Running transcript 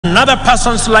another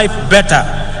person's life better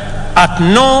at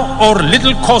no or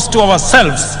little cost to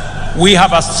ourselves, we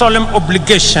have a solemn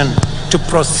obligation to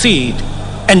proceed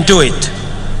and do it.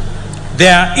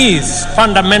 There is a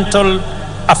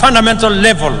fundamental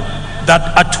level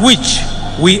at which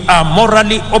we are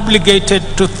morally obligated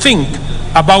to think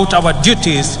about our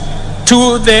duties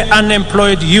to the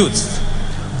unemployed youth,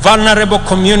 vulnerable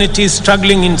communities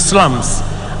struggling in slums,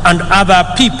 and other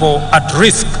people at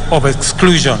risk of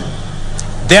exclusion.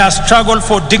 Their struggle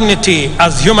for dignity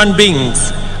as human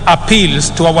beings appeals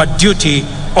to our duty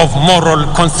of moral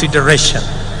consideration.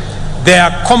 Their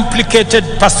complicated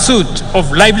pursuit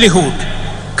of livelihood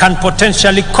can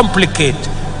potentially complicate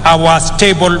our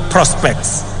stable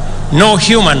prospects. No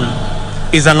human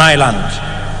is an island.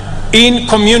 In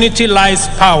community lies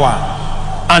power,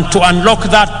 and to unlock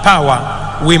that power,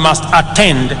 we must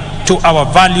attend to our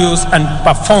values and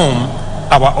perform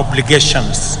our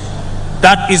obligations.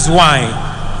 That is why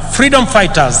freedom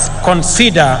fighters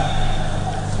consider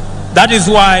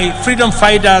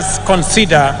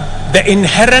the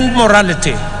inherent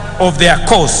morality of their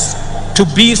cause to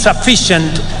be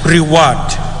sufficient reward.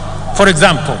 For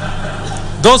example,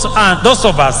 those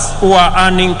of us who are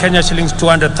earning Kenya shillings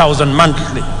 200,000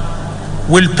 monthly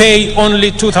will pay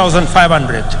only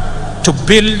 2,500 to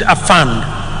build a fund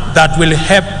that will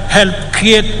help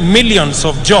create millions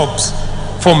of jobs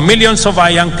for millions of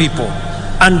our young people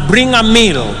and bring a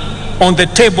meal on the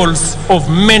tables of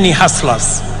many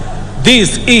hustlers.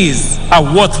 This is a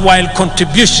worthwhile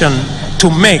contribution to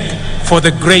make for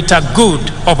the greater good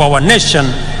of our nation,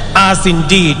 as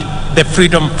indeed the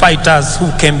freedom fighters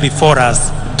who came before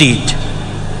us did.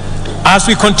 As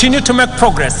we continue to make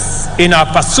progress in our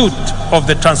pursuit of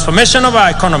the transformation of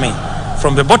our economy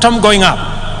from the bottom going up,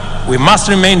 we must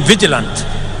remain vigilant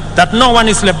that no one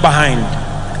is left behind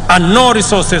and no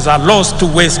resources are lost to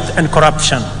waste and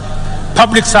corruption.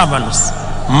 Public servants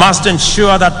must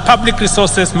ensure that public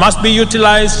resources must be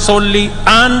utilized solely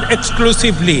and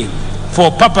exclusively for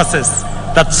purposes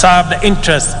that serve the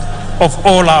interests of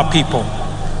all our people.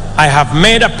 I have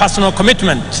made a personal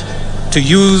commitment to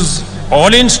use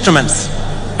all instruments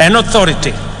and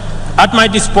authority at my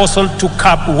disposal to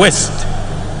curb waste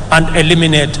and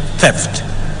eliminate theft.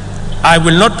 I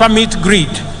will not permit greed,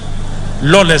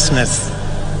 lawlessness,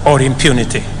 or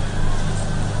impunity.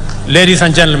 Ladies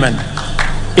and gentlemen,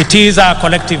 it is our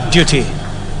collective duty,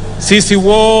 sisi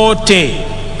wote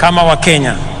kama wa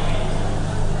Kenya.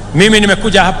 Mimi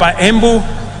nimekuja hapa Embu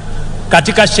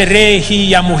katika sherehe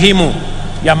hii ya muhimu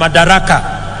ya madaraka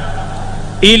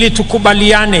ili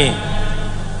tukubaliane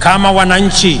kama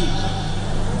wananchi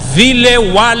vile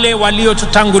wale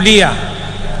waliotutangulia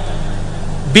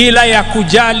bila ya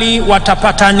kujali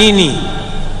watapata nini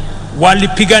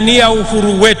walipigania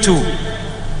uhuru wetu,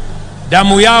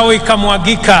 damu yao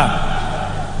ikamwagika,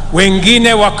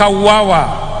 wengine wakauawa,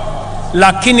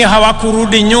 lakini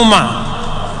hawakurudi nyuma,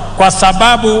 kwa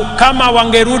sababu kama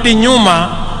wangerudi nyuma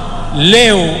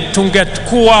leo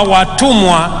tungekuwa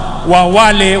watumwa wa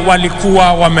wale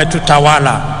walikuwa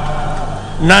wametutawala.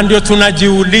 Na ndio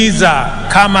tunajiuliza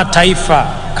kama taifa,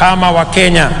 kama wa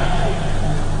Kenya,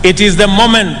 it is the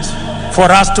moment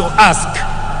for us to ask,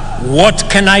 what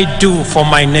can I do for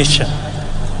my nation?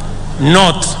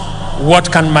 Not what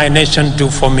can my nation do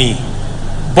for me?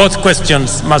 Both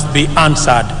questions must be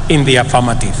answered in the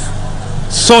affirmative.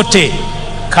 Sote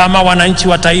kama wananchi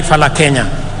wa taifa la Kenya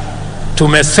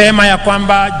tumesema ya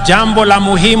kwamba jambo la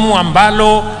muhimu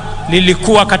ambalo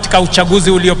lilikuwa katika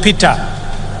uchaguzi uliopita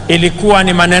ilikuwa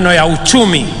ni maneno ya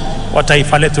uchumi wa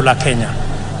taifa letu la Kenya.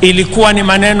 Ilikuwa ni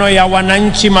maneno ya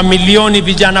wananchi mamilioni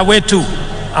vijana wetu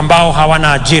ambao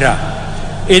hawana ajira.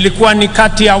 Ilikuwa ni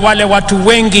kati ya wale watu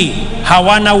wengi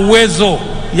hawana uwezo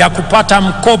ya kupata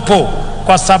mkopo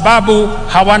kwa sababu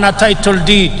hawana title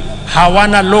deed,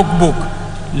 hawana logbook.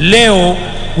 Leo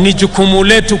ni jukumu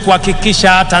letu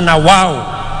kuhakikisha hata na wao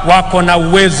wako na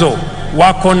uwezo,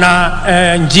 wako na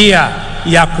njia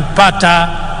ya kupata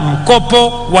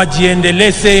mkopo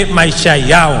wajiendeleze maisha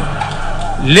yao.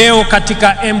 Leo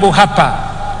katika Embu hapa,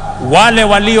 wale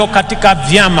walio katika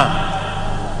vyama,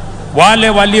 wale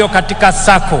walio katika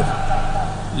sako,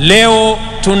 leo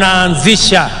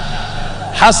tunaanzisha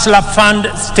Hustler Fund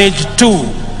Stage 2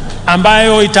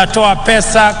 ambayo itatoa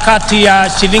pesa kati ya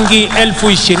shilingi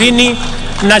 20,000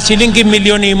 na shilingi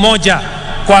 1,000,000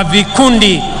 kwa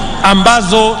vikundi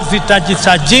ambazo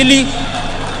zitajisajili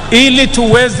ili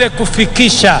tuweze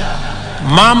kufikisha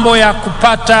mambo ya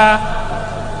kupata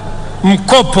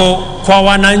mkopo kwa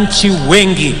wananchi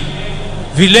wengi.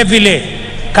 Vile vile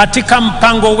katika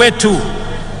mpango wetu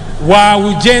wa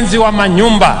ujenzi wa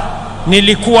manyumba,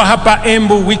 nilikuwa hapa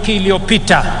Embu wiki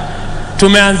iliyopita,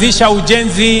 tumeanzisha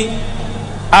ujenzi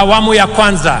awamu ya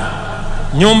kwanza,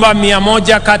 nyumba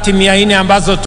 100 kati 400 ambazo